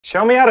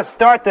Show me how to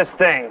start this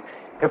thing.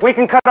 If we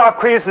can cut off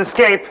Kriya's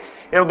escape,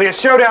 it'll be a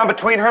showdown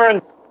between her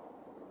and...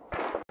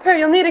 Here,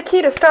 you'll need a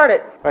key to start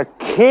it. A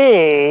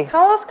key?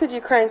 How else could you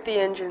crank the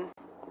engine?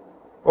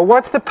 Well,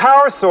 what's the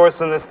power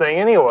source in this thing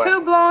anyway?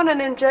 2 blown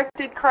and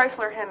injected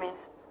Chrysler Hemis.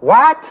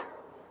 What?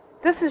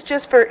 This is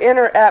just for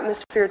inner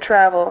atmosphere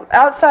travel.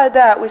 Outside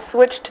that, we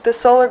switched to the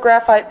solar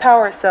graphite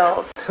power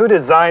cells. Who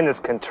designed this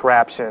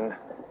contraption?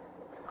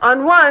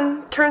 On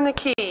 1, turn the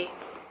key.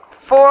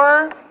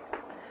 4,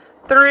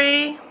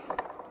 3,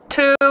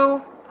 2,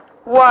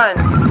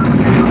 1.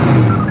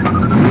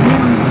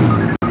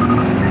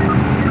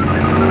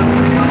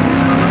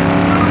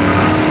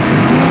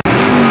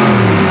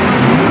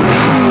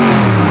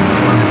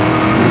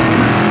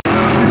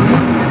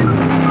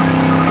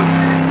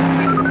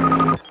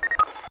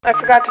 I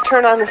forgot to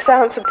turn on the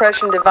sound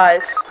suppression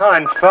device.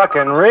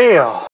 Unfucking real.